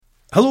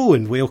Hello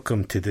and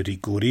welcome to the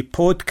Rigori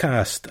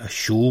podcast, a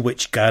show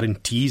which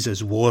guarantees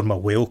as warm a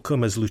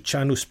welcome as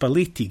Luciano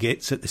Spalletti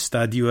gets at the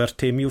Stadio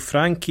Artemio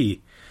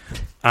Franchi.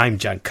 I'm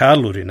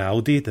Giancarlo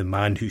Rinaldi, the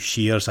man who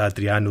shares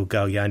Adriano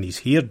Galliani's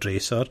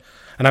hairdresser,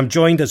 and I'm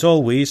joined as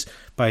always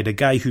by the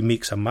guy who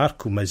makes a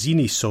Marco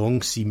Mazzini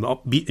song seem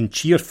upbeat and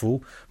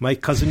cheerful, my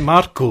cousin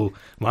Marco.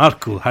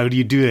 Marco, how are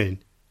you doing?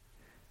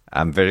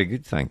 I'm very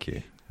good, thank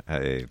you.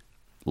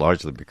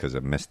 Largely because I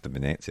missed the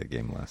Venezia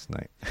game last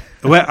night.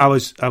 Well, I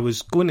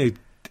was going to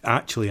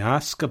actually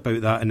ask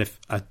about that, and if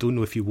I don't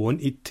know if you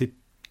wanted to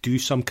do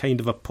some kind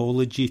of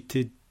apology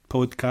to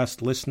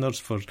podcast listeners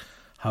for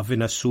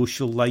having a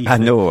social life. I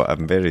know.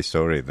 I'm very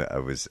sorry that I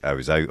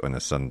was out on a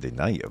Sunday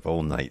night of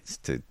all nights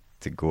to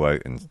go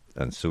out and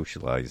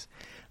socialise.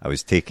 I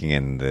was taking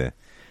in the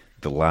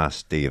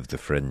last day of the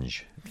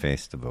Fringe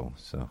festival.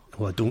 So,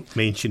 well, don't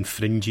mention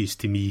fringes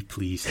to me,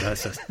 please.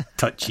 That's a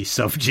touchy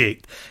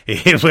subject.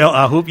 Well,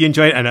 I hope you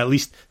enjoy it, and at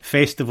least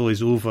festival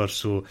is over,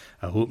 so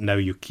I hope now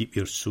you keep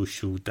your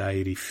social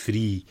diary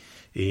free.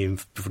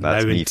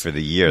 That's me for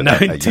the year.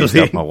 I used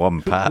up my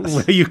one pass.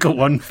 Well, you got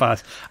one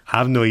pass.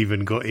 I've not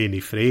even got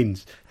any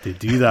friends to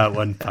do that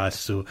one pass,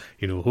 so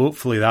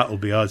hopefully that will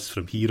be us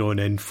from here on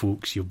in,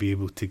 folks. You'll be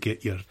able to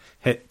get your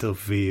hit of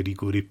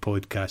Rigori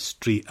podcast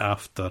straight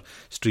after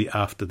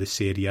the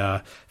Serie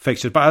A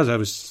fixture. But as I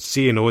was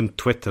saying on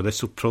Twitter,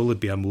 this will probably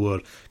be a more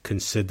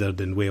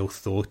considered and well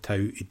thought out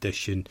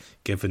edition,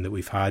 given that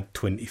we've had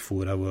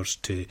 24 hours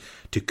to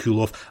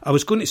cool off. I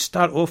was going to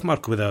start off,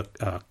 Mark, with a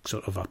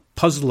sort of a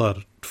puzzler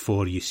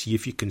for you. See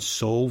if you can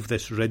solve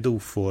this riddle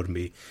for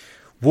me.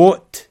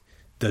 What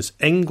does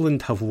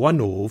England have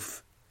one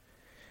of?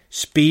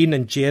 Spain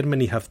and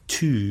Germany have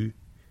 2.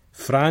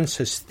 France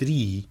has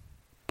 3.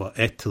 But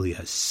Italy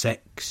has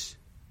 6.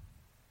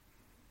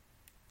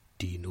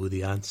 Do you know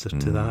the answer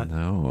to that?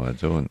 No, I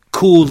don't.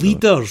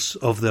 Co-leaders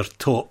of their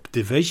top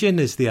division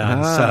is the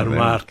answer,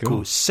 Marco.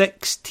 Cool.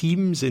 6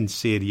 teams in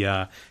Serie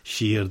A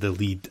share the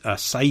lead.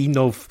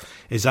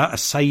 Is that a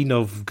sign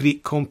of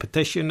great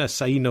competition? A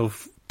sign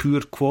of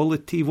poor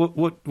quality?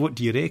 What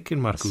do you reckon,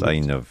 Marco? A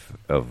sign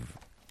of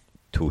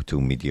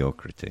total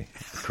mediocrity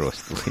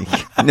across the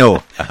league.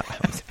 No.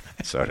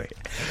 Sorry.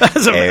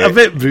 That's a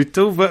bit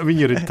brutal, but I mean,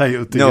 you're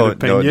entitled to your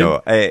opinion.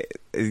 No.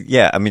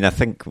 Yeah, I mean, I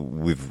think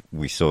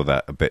we saw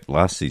that a bit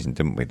last season,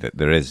 didn't we? That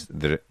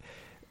there,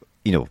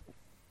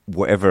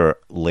 whatever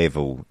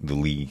level the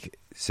league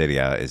Serie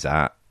A is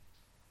at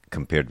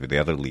compared with the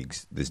other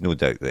leagues, there's no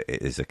doubt that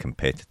it is a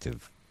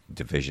competitive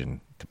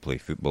division to play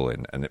football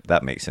in, and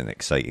that makes it an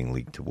exciting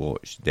league to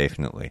watch,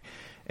 definitely.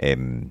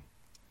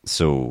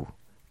 So,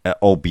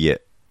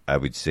 albeit, I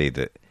would say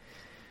that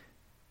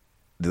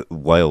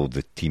while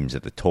the teams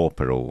at the top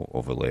are all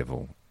of a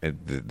level,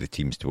 the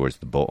teams towards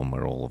the bottom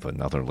are all of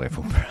another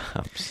level,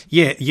 perhaps.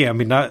 Yeah. I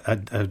mean, I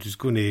was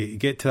going to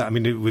get to that. I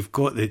mean, we've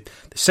got the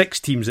 6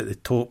 teams at the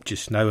top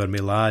just now are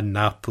Milan,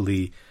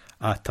 Napoli,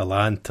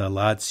 Atalanta,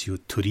 Lazio,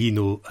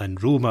 Torino,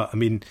 and Roma. I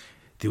mean,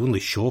 the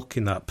only shock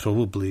in that,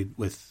 probably,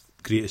 with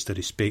greatest of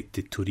respect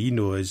to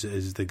Torino, is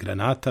the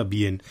Granata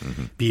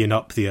being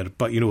up there.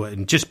 But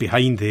and just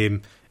behind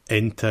them,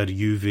 Inter,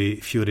 Juve,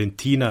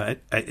 Fiorentina.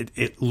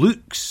 It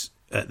looks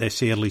at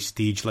this early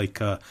stage like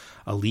a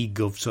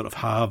league of sort of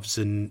haves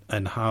and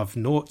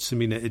have-nots. I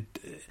mean,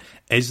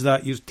 is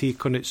that your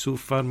take on it so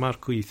far,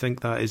 Marco? You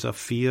think that is a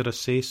fair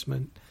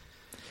assessment?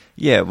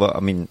 Yeah, well, I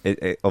mean,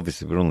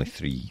 obviously we're only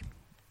 3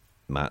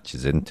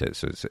 matches into it,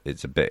 so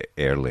it's a bit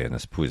early, and I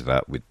suppose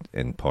that would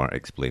in part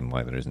explain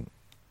why there isn't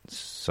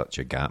such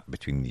a gap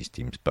between these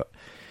teams. But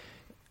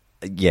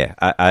yeah,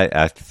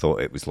 I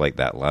thought it was like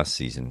that last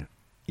season.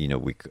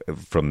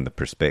 From the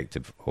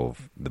perspective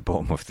of the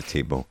bottom of the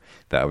table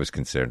that I was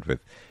concerned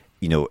with,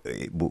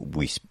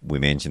 we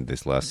mentioned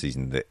this last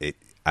season that it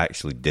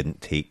actually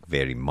didn't take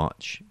very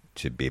much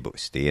to be able to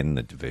stay in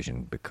the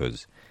division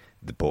because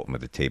the bottom of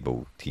the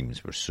table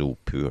teams were so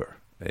poor,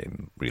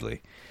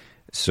 really.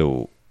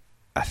 So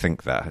I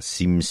think that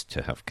seems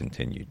to have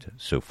continued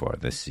so far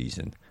this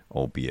season,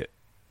 albeit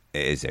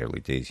it is early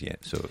days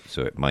yet.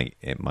 So it might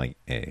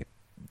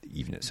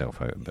even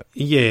itself out a bit.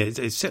 Yeah,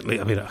 it's certainly,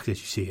 I mean, as you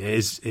say,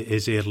 it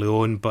is early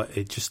on, but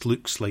it just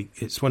looks like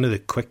it's one of the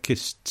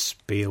quickest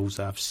spells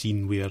I've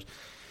seen where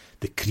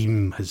the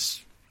cream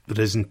has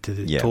risen to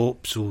the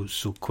top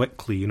so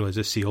quickly. As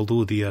I say,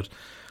 although they are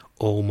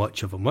all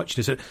much of a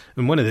muchness.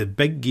 And one of the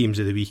big games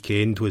of the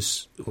weekend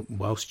was,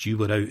 whilst you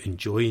were out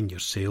enjoying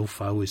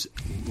yourself, I was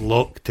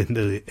locked in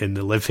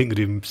the living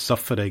room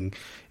suffering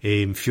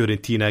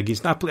Fiorentina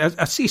against Napoli.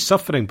 I say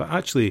suffering, but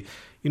actually,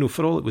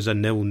 for all it was a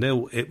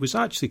 0-0, it was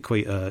actually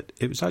quite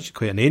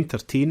an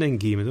entertaining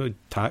game.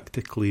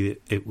 Tactically,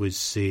 it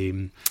was.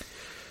 I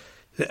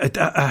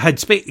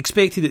had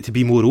expected it to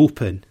be more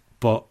open,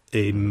 but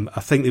I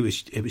think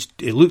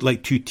it looked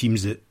like 2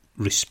 teams that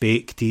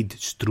respected,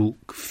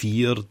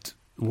 feared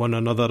one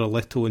another a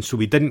little, and so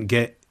we didn't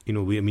get.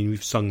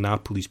 We've sung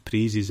Napoli's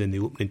praises in the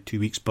opening 2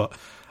 weeks, but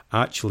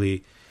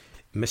actually,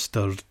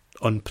 Mr.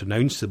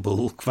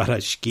 unpronounceable,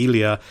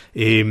 Kvaratskhelia,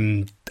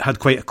 had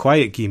quite a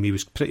quiet game. He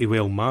was pretty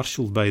well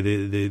marshalled by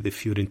the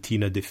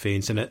Fiorentina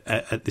defence, and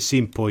at the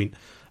same point,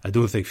 I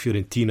don't think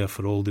Fiorentina,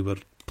 for all they were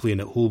playing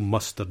at home,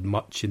 mustered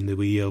much in the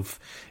way of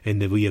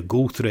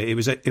goal threat. It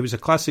was a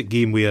classic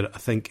game where I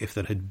think if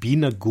there had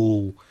been a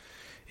goal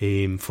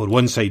for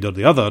one side or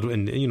the other,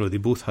 and they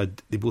both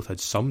had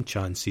some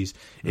chances,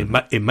 it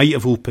might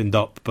have opened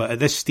up. But at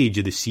this stage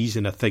of the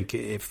season, I think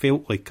it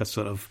felt like a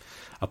sort of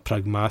a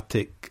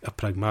pragmatic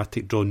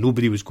draw.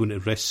 Nobody was going to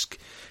risk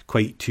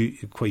quite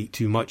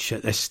too much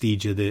at this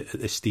stage of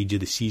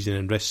the season,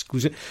 and risk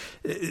was it.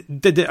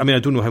 Did it? I mean, I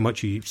don't know how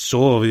much you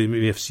saw. You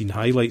may have seen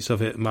highlights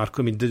of it,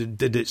 Marco. I mean,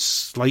 did it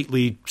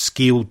slightly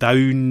scale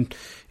down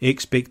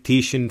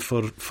expectation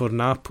for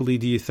Napoli?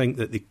 Do you think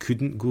that they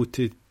couldn't go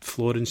to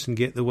Florence and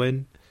get the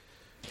win?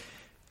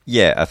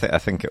 Yeah, I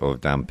think it will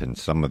dampen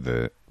some of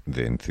the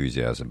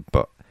enthusiasm,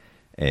 but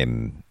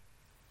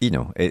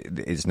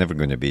it's never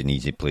going to be an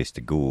easy place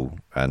to go,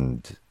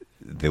 and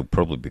they'll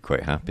probably be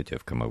quite happy to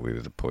have come away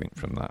with a point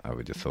from that, I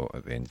would have thought,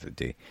 at the end of the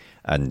day.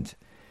 And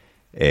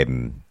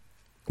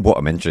what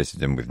I'm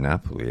interested in with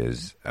Napoli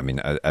is, I mean,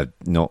 I've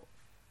not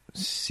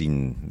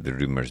seen the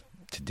rumours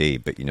today,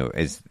 but,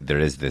 there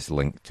is this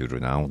link to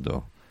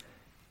Ronaldo.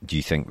 Do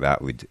you think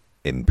that would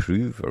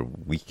improve or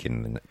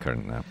weaken the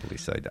current Napoli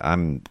side?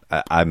 I'm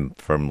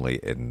firmly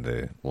in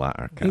the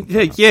latter camp.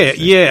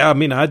 Yeah. I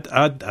mean,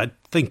 I'd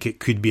think it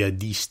could be a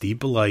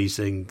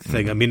destabilising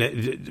thing. I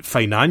mean,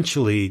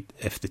 financially,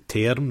 if the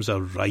terms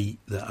are right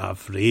that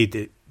I've read,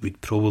 it would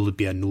probably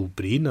be a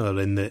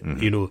no-brainer in that,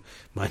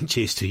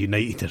 Manchester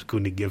United are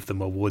going to give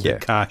them a wad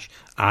of cash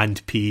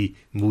and pay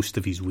most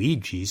of his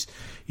wages,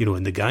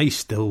 and the guy's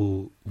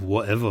still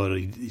whatever,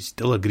 he's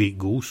still a great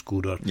goal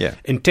scorer. Yeah.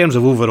 In terms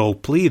of overall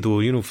play,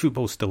 though,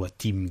 football's still a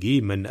team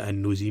game,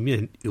 and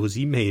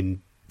Osimhen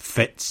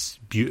fits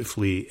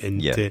beautifully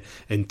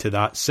into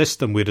that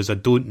system, whereas I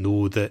don't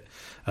know that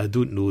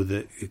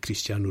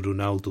Cristiano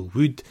Ronaldo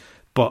would,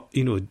 but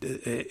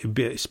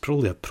it's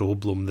probably a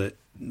problem that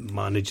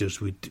managers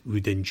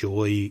would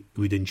enjoy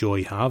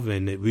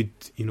having. It would,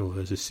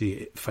 as I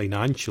say,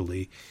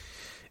 financially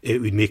it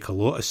would make a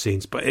lot of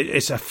sense. But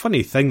it's a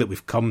funny thing that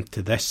we've come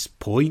to this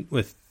point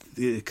with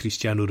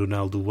Cristiano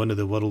Ronaldo, one of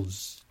the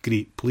world's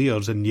great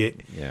players, and yet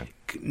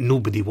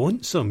nobody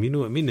wants him. You know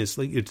what I mean? It's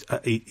like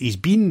he's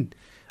been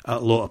at a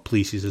lot of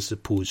places, I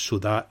suppose, so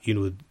that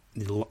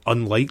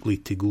unlikely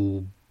to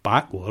go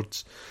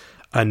backwards.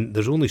 And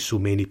there's only so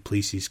many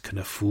places can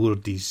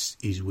afford his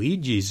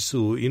wages.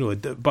 So,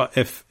 but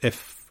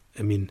if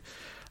I mean,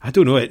 I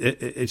don't know,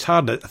 it's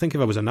hard. I think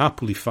if I was a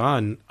Napoli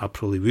fan, I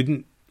probably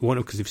wouldn't want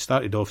him because they've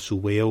started off so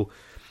well,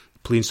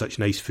 playing such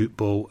nice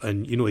football.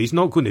 And, he's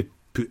not going to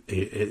put,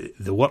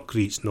 the work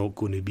rate's not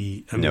going to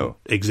be,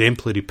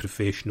 exemplary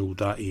professional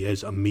that he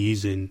is,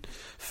 amazing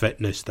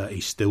fitness that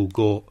he's still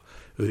got.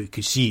 You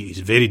can see he's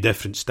a very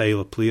different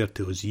style of player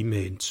to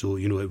Osimhen, so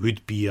it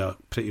would be a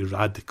pretty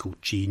radical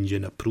change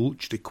in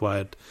approach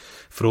required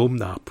from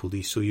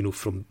Napoli. So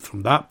from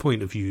that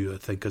point of view, I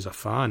think as a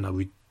fan I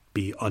would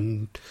be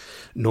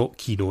not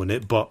keen on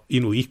it, but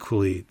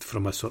equally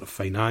from a sort of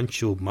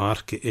financial,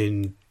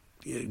 marketing,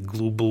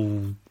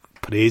 global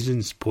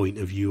presence point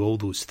of view, all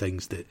those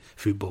things that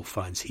football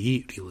fans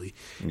hate, really.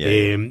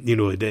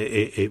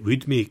 It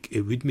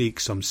would make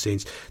some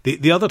sense.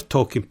 The other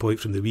talking point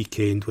from the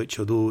weekend, which,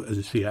 although as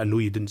I say, I know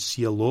you didn't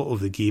see a lot of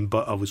the game,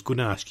 but I was going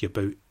to ask you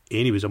about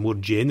anyways, a more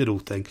general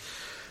thing.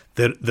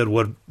 There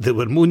were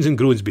moans and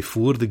groans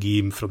before the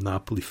game from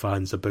Napoli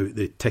fans about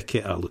the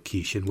ticket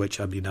allocation,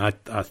 which I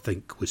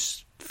think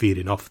was fair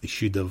enough. They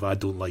should have. I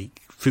don't like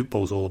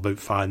football's all about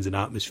fans and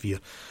atmosphere.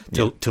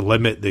 To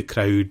limit the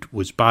crowd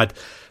was bad.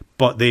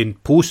 But then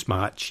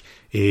post-match,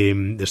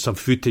 there's some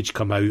footage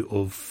come out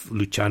of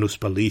Luciano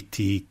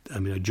Spalletti. I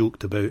mean, I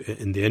joked about it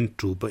in the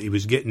intro, but he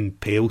was getting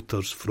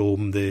pelters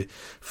from the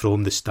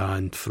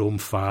stand, from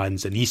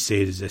fans, and he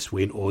says this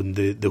went on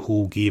the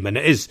whole game. And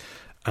it is,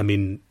 I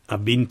mean,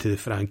 I've been to the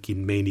Frankie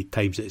many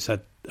times. Its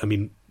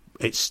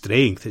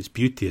strength, its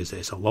beauty is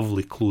it's a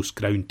lovely close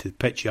ground to the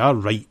pitch. You are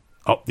right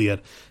up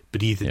there,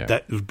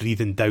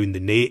 breathing down the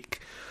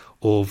neck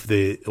of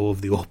the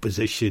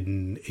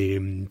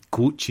opposition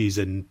coaches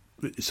and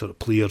sort of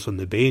players on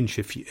the bench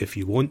if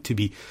you want to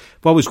be.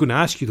 What I was going to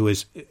ask you though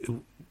is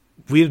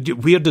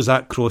where does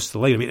that cross the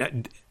line? I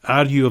mean,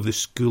 are you of the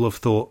school of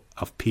thought,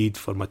 I've paid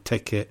for my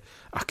ticket,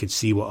 I can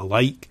see what I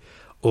like,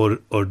 or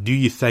do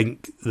you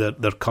think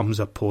that there comes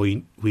a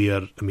point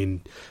where, I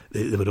mean,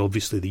 there were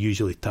obviously the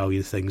usual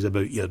Italian things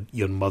about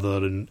your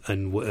mother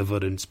and whatever,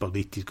 and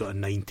Spalletti's got a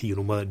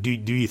 90-year-old mother. Do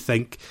you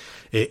think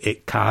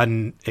it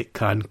can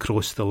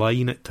cross the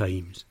line at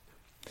times?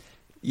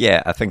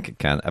 Yeah, I think it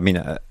can. I mean,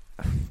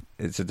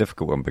 it's a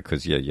difficult one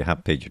because you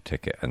have paid your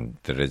ticket, and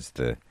there is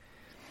there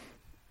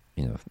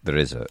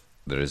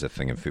is a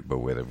thing in football,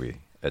 whether we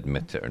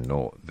admit it or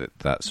not,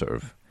 that sort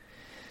of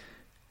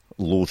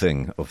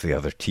loathing of the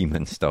other team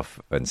and stuff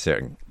and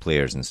certain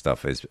players and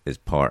stuff is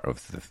part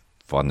of the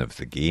fun of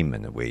the game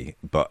in a way.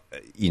 But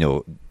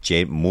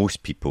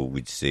most people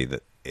would say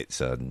that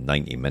it's a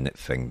 90-minute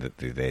thing that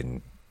they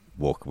then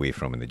walk away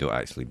from, and they don't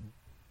actually,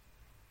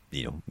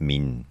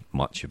 mean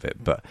much of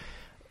it. But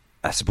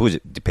I suppose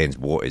it depends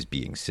what is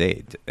being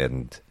said,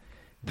 and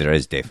there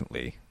has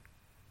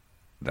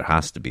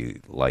to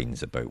be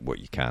lines about what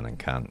you can and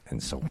can't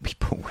insult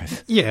people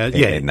with.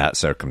 In that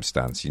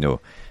circumstance,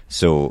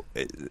 So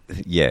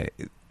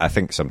I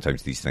think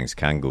sometimes these things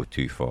can go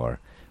too far,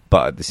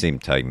 but at the same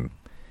time,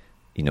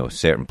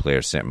 certain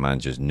players, certain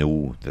managers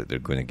know that they're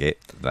going to get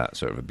that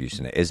sort of abuse,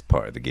 and it is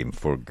part of the game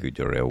for good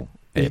or ill.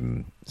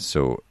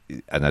 So,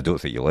 and I don't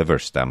think you'll ever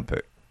stamp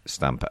it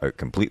out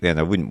completely, and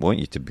I wouldn't want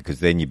you to, because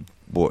then you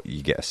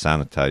get a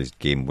sanitized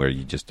game where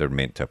you just are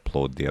meant to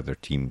applaud the other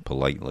team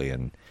politely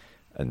and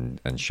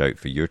shout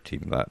for your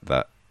team.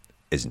 That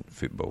isn't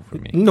football for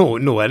me. No,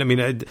 and I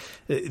mean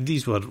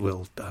these were,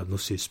 well, I'll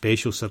not say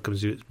special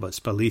circumstances, but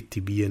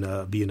Spalletti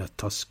being a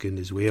Tuscan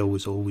as well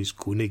was always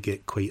going to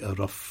get quite a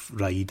rough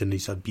ride, and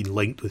he's been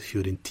linked with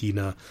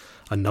Fiorentina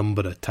a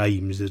number of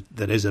times.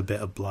 There is a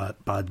bit of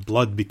bad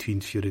blood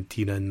between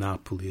Fiorentina and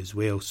Napoli as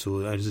well.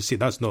 So as I say,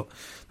 that's not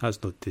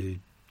to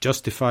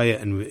justify it,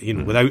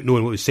 and without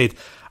knowing what was said.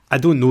 I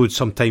don't know,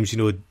 sometimes,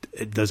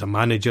 does a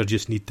manager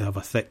just need to have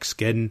a thick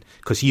skin?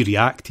 Because he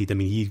reacted. I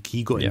mean,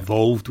 he got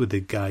involved with the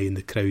guy in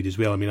the crowd as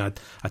well. I mean, I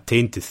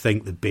tend to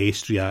think the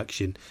best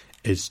reaction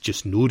is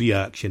just no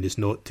reaction, is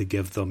not to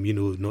give them,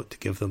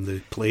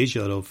 the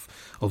pleasure of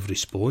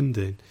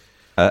responding.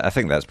 I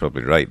think that's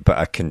probably right, but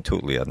I can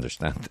totally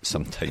understand that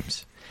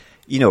sometimes,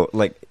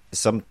 like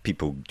some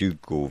people do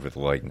go over the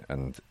line,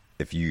 and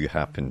if you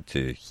happen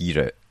to hear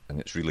it and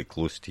it's really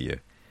close to you,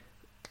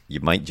 you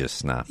might just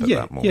snap at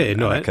that moment. Yeah,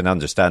 no, I can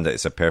understand that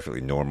it's a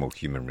perfectly normal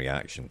human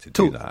reaction to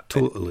do that.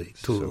 Totally.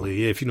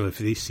 Yeah, if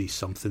they see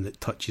something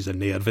that touches a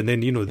nerve, and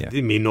then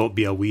they may not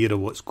be aware of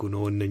what's going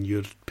on in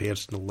your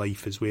personal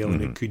life as well,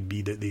 and it could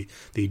be that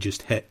they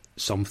just hit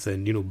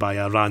something, by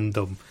a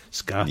random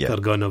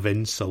scattergun of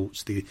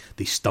insults.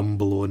 They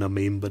stumble on a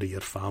member of your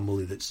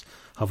family that's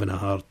having a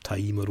hard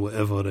time or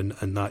whatever,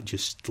 and that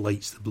just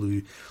lights the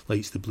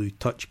blue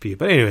touch paper.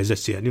 But anyway, as I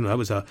say, that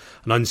was an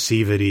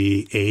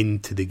unsavoury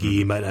end to the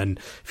game, and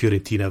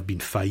Fiorentina have been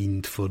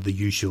fined for the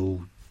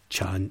usual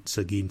chants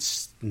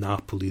against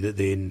Napoli, that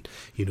then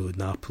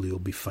Napoli will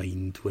be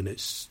fined when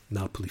it's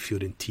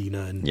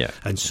Napoli-Fiorentina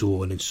and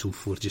so on and so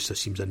forth. Just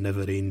seems a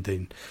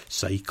never-ending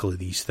cycle of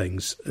these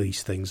things,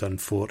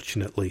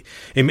 unfortunately.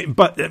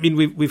 But I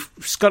mean, we've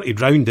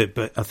skirted round it,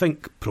 but I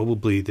think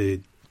probably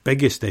the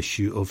biggest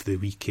issue of the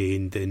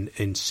weekend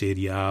in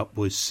Serie A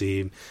was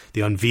the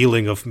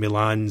unveiling of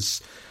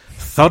Milan's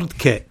third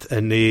kit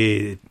in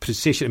the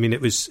procession. I mean,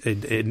 it was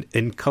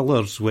in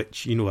colours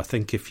which, I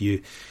think if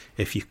you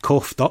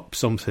coughed up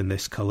something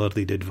this colour,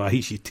 they'd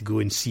advise you to go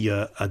and see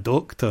a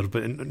doctor,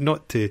 but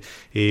not to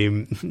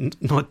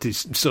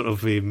sort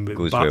of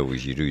goes well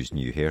with Giroud's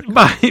new haircut.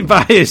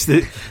 Bias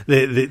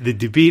the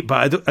debate.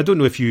 But I don't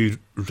know if you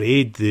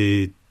read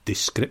the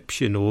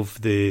description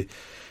of the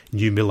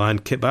new Milan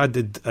kit, but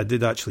I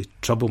did actually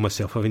trouble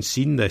myself having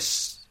seen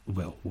this.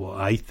 Well, what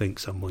I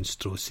think's a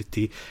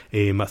monstrosity.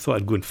 I thought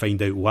I'd go and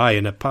find out why,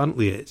 and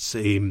apparently it's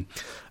an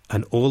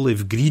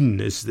olive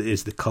green is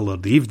the colour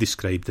they've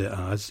described it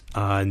as,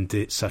 and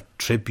it's a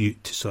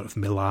tribute to sort of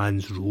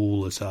Milan's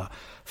role as a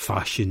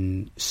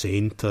fashion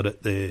centre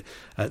at the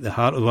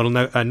heart of the world.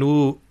 Now, I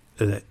know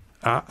that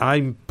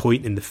I'm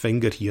pointing the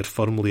finger here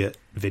firmly at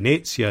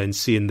Venezia and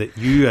saying that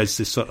you, as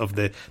the sort of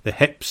the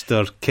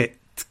hipster kit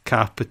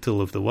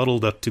capital of the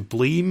world, are to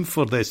blame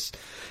for this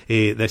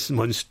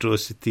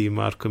monstrosity,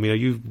 Mark. I mean, are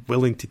you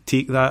willing to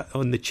take that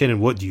on the chin, and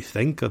what do you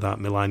think of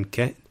that Milan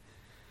kit?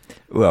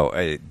 Well,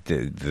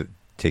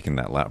 taking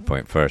that latter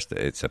point first,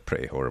 it's a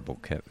pretty horrible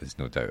kit, there's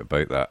no doubt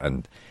about that,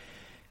 and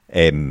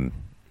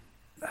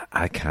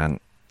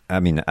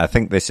I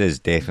think this is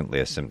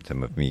definitely a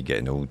symptom of me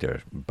getting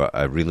older, but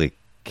I really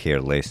care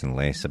less and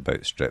less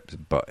about strips,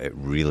 but it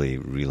really,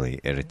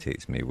 really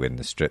irritates me when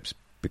the strips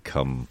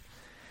become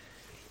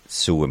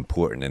so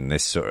important in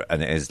this sort of,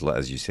 and it is,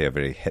 as you say, a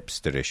very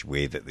hipsterish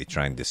way that they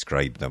try and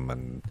describe them,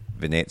 and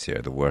Venezia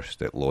are the worst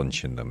at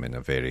launching them in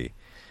a very,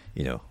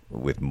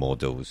 with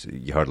models.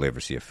 You hardly ever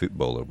see a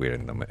footballer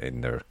wearing them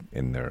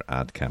in their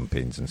ad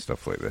campaigns and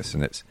stuff like this,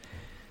 and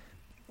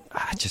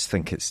I just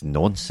think it's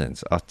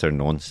nonsense, utter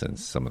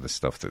nonsense, some of the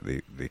stuff that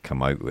they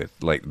come out with.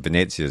 Like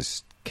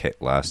Venezia's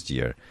kit last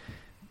year,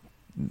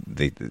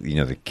 they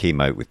came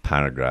out with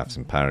paragraphs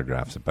and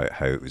paragraphs about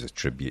how it was a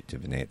tribute to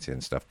Venezia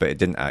and stuff, but it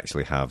didn't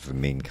actually have the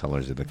main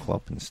colours of the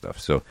club and stuff.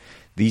 So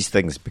these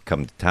things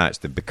become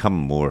detached. They become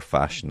more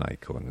fashion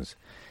icons,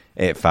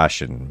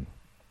 fashion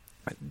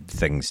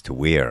things to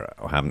wear,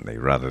 haven't they,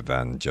 rather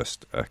than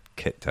just a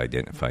kit to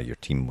identify your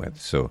team with.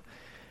 So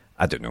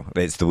I don't know.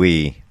 It's the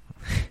way.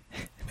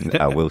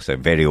 I will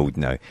sound very old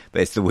now,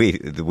 but it's the way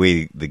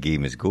the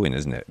game is going,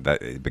 isn't it?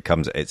 That it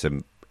becomes it's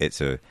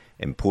a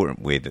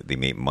important way that they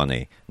make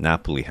money.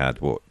 Napoli had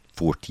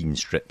 14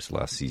 strips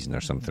last season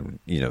or something.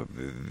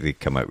 They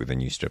come out with a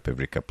new strip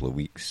every couple of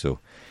weeks. So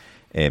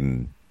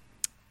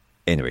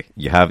Anyway,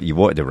 you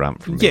wanted a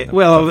rant from me. Yeah,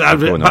 well, I've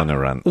gone on a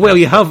rant. Well,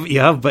 you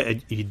have,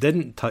 but you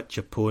didn't touch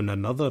upon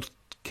another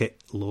kit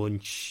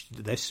launch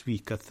this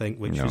week, I think,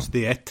 which was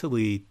the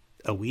Italy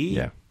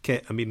away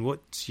kit. I mean,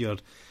 what's your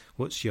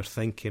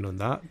thinking on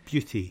that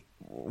beauty?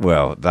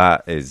 Well,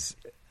 that is,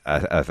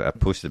 I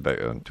posted about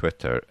it on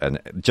Twitter, and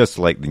just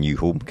like the new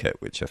home kit,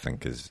 which I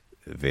think is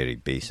very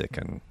basic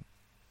and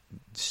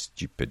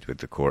stupid with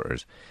the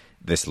quarters,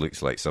 this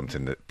looks like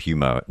something that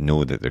Puma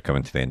know that they're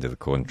coming to the end of the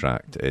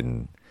contract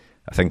in.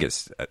 I think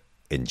it's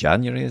in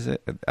January, is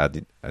it?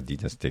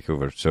 Adidas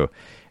takeover. So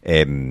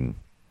they've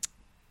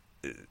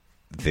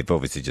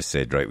obviously just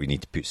said, right, we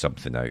need to put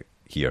something out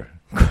here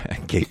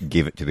and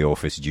gave it to the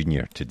Office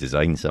Junior to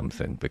design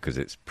something, because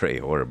it's pretty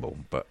horrible.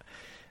 But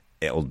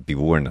it'll be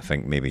worn, I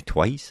think, maybe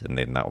twice, and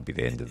then that'll be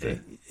the end of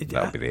it.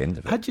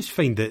 I just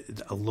find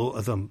that a lot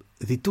of them,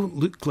 they don't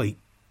look like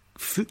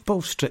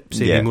football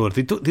strips anymore.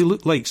 They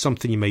look like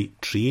something you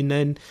might train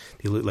in.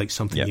 They look like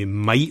something you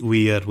might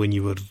wear when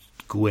you were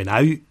going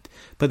out.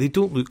 But they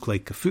don't look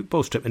like a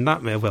football strip. And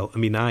that, well, I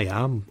mean, I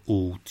am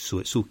old, so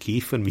it's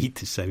okay for me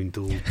to sound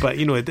old. But,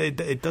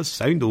 it does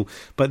sound old.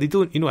 But they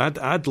don't,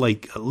 I'd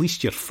like at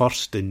least your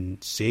first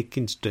and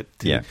second strip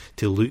to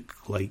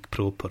look like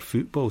proper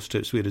football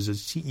strips.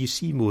 Whereas you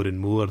see more and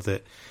more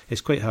that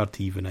it's quite hard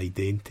to even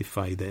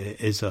identify that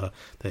it is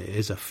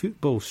a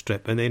football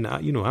strip. And then,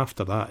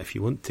 after that, if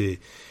you want to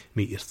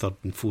make your third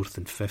and fourth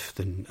and fifth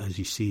and, as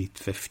you say,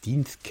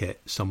 15th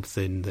kit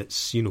something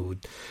that's,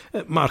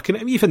 marking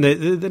it. Even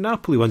the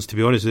Napoli ones, to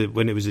be honest,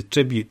 when it was a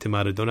tribute to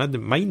Maradona, I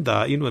didn't mind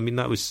that.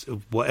 That was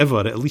whatever.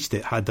 At least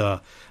it had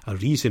a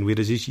reason.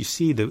 Whereas, as you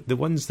say, the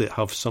ones that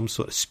have some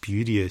sort of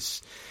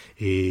spurious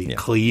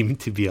claim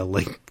to be a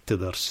link to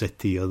their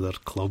city or their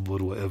club or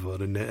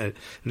whatever, and it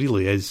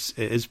really is.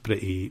 It is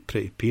pretty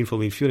painful.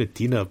 I mean,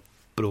 Fiorentina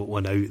brought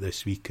one out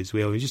this week as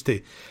well.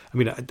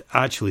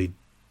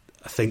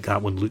 I think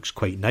that one looks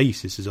quite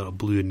nice. This is sort of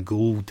blue and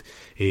gold.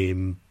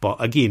 But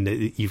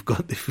again, you've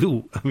got the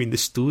full, the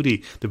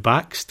story, the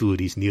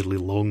backstory is nearly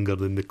longer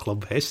than the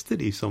club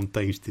history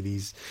sometimes to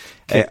these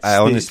kits. I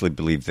honestly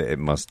believe that it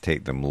must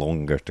take them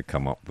longer to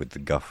come up with the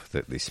guff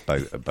that they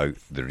spout about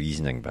the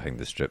reasoning behind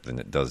the strip than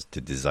it does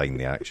to design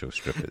the actual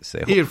strip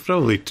itself. You're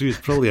probably true. It's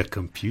probably a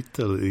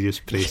computer that they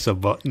just press a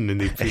button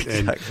and they put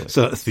in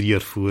sort of 3 or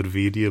 4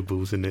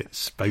 variables and it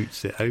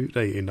spouts it out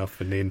right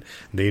enough, and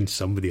then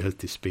somebody has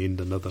to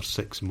spend another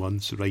 6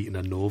 months writing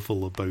a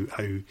novel about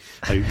how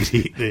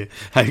great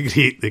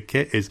the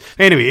kit is.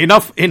 Anyway,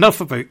 enough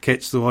about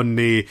kits though.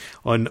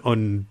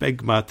 On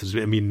big matters,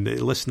 I mean,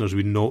 the listeners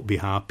would not be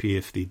happy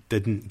if they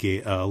didn't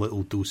get a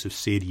little dose of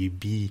Serie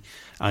B,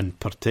 and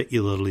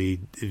particularly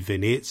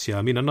Venezia.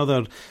 I mean,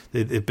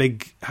 the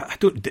big.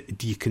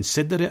 Do you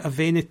consider it a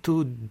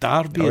Veneto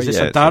derby? Is this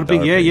a derby?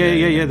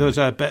 Yeah. There's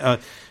a bit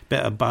of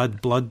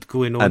bad blood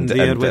going on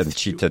there with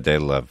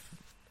Cittadella.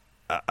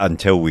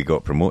 Until we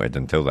got promoted,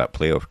 until that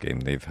playoff game,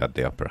 they've had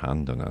the upper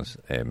hand on us.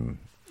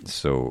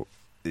 It's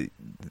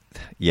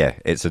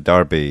a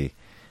derby.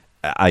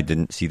 I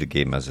didn't see the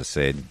game, as I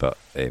said, but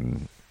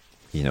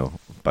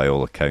by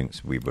all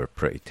accounts, we were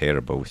pretty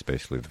terrible,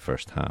 especially the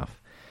first half.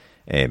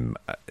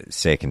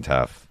 Second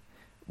half,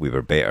 we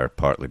were better,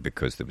 partly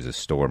because there was a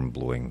storm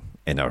blowing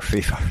in our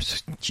favour.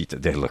 So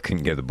Cittadella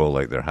couldn't get the ball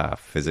out their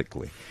half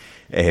physically.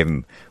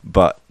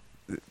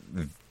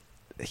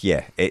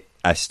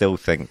 I still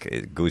think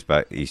it goes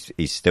back.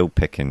 He's still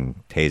picking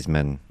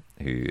Tesman,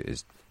 who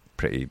is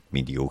pretty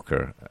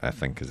mediocre, I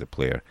think, as a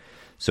player.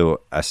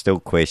 So I still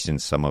question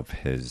some of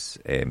his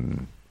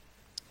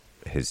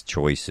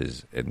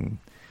choices in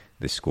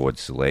the squad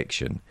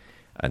selection.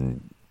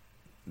 And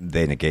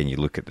then again, you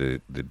look at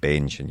the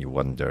bench and you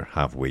wonder,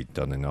 have we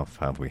done enough?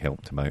 Have we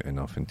helped him out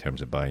enough in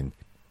terms of buying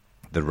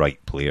the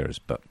right players?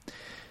 But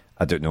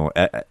I don't know.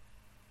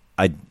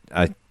 I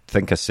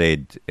think I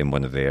said in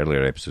one of the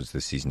earlier episodes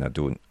this season,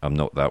 I'm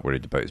not that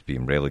worried about us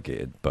being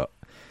relegated, but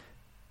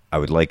I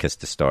would like us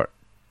to start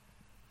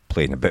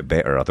playing a bit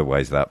better.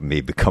 Otherwise, that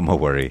may become a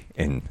worry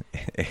in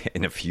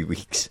a few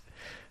weeks.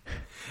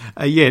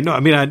 But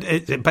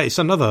it's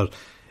another.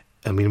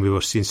 I mean, we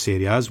were seeing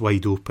Serie A's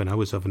wide open. I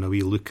was having a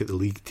wee look at the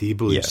league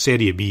table. Yeah.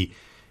 Serie B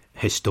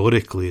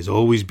historically has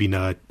always been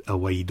a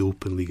wide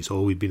open league. It's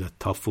always been a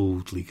tough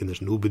old league, and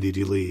there's nobody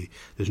really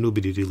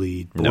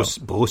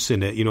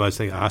bossing it. I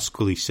think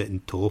Ascoli's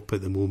sitting top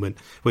at the moment,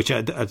 which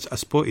I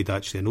spotted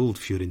actually an old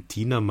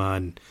Fiorentina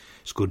man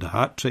scored a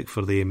hat-trick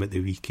for them at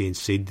the weekend,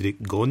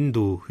 Cedric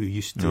Gondo, who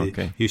used to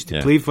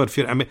play for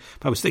Fiorentina. I mean,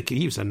 I was thinking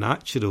he was a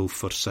natural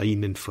for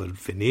signing for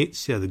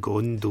Venezia, the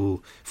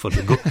Gondo, for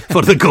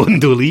the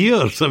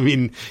gondoliers. I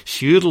mean,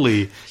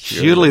 surely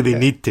they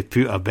need to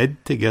put a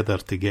bid together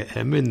to get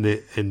him in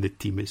the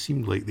team. It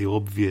seemed like the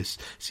obvious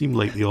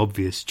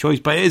choice,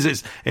 but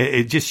it's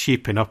just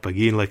shaping up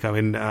again. Like, I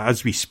mean,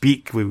 as we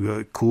speak, we've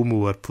got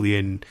Como are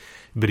playing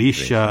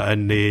Brescia,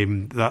 and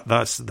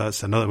that's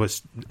another.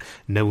 Was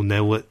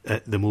 0-0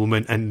 at the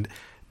moment, and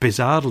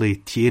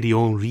bizarrely Thierry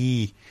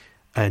Henry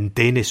and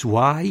Dennis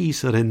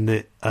Wise are in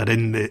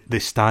the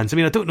stands. I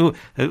mean, I don't know.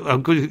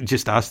 I'm going to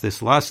just ask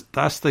this last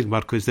thing,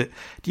 Marco. Is that,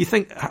 do you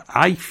think,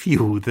 I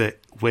feel that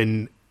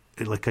when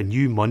like a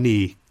new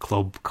money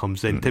club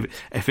comes in,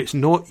 if it's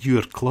not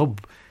your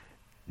club,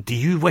 do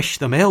you wish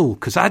them ill?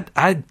 Because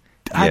I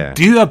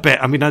do a bit.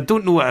 I mean, I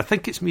don't know. I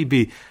think it's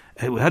maybe,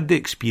 we had the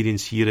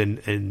experience here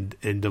in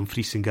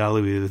Dumfries and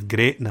Galloway with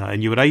Gretna,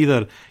 and you were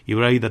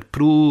either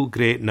pro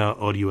Gretna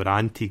or you were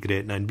anti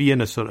Gretna. And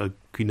being a sort of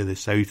Queen of the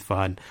South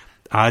fan,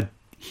 I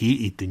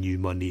hated the new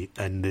money,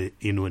 and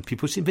when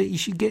people say, but you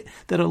should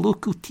they're a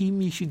local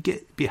team, you should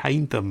get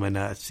behind them, and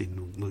I say,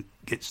 no, look,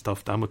 get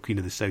stuffed. I'm a Queen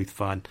of the South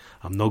fan.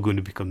 I'm not going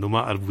to become, no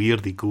matter where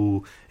they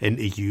go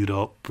into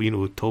Europe,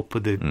 top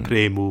of the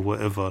Prem or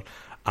whatever,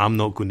 I'm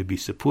not going to be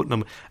supporting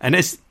them. And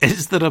is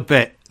there a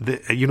bit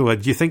that, do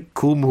you think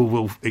Como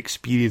will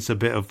experience a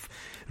bit of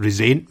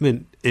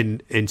resentment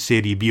in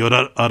Serie B, or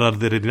are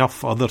there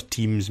enough other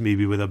teams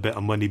maybe with a bit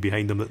of money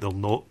behind them that they'll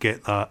not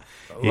get that?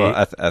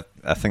 Well,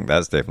 I think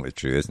that's definitely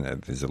true, isn't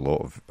it? There's a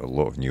lot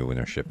of new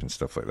ownership and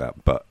stuff like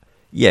that. But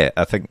yeah,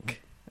 I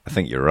think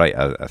you're right.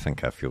 I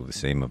think I feel the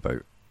same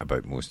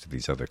about most of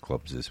these other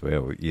clubs as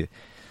well.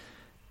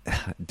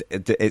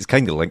 It's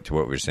kind of linked to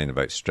what we were saying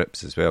about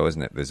strips as well,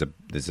 isn't it?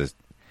 There's a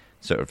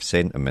sort of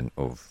sentiment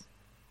of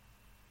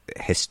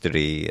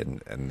history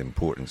and the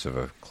importance of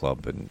a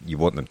club, and you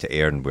want them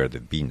to earn where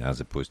they've been, as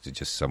opposed to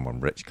just someone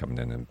rich coming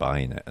in and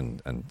buying it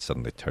and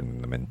suddenly turning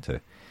them into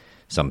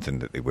something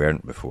that they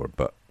weren't before.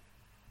 But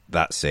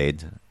that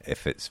said,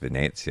 if it's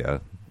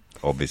Venezia,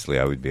 obviously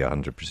I would be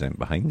 100%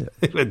 behind it.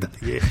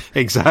 Yeah,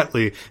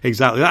 exactly.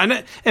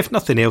 And if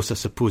nothing else, I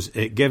suppose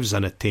it gives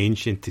an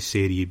attention to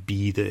Serie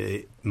B that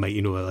it might,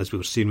 as we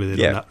were saying with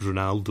the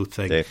Ronaldo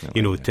thing,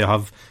 definitely, to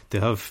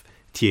have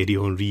Thierry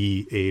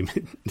Henry,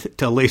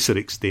 to a lesser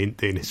extent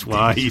Dennis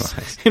Wise,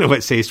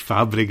 it says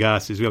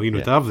Fabregas as well,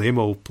 to have them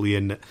all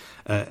playing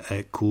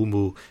at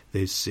Como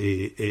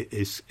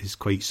is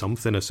quite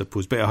something, I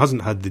suppose. But it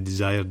hasn't had the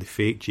desired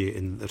effect yet,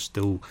 and they're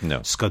still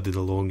scudded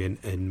along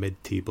in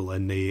mid-table,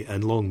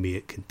 and long may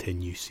it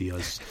continue. See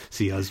us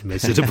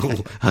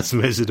miserable, as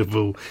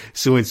miserable.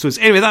 So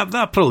anyway,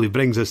 that probably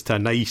brings us to a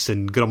nice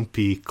and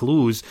grumpy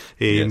close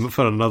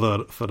for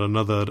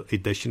another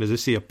edition. As I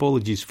say,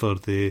 apologies for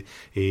the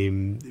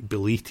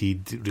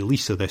belated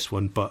release of this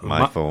one, but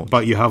my fault.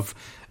 But you have.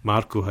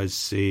 Marco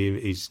has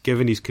he's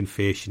given his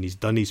confession, he's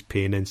done his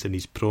penance, and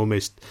he's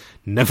promised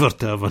never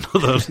to have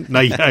another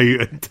night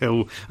out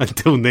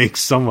until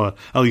next summer.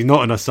 Well, he's not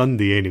on a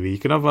Sunday anyway. You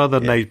can have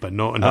other nights, but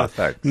not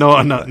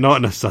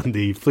on a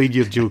Sunday. You played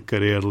your joker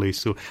early,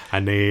 so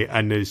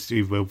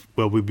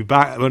we'll be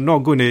back. We're not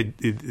going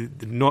to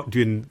not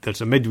doing. There's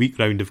a midweek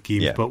round of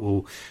games, but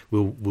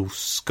we'll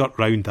skirt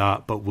round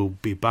that. But we'll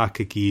be back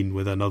again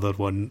with another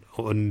one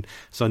on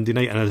Sunday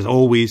night. And as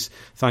always,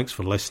 thanks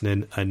for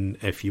listening. And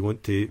if you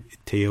want to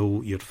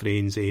tell your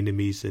friends,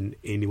 enemies, and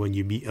anyone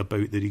you meet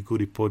about the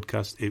Rigori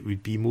podcast, it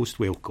would be most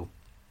welcome.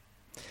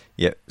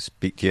 Yeah,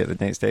 speak to you at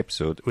the next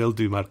episode. Will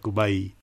do, Marco. Bye.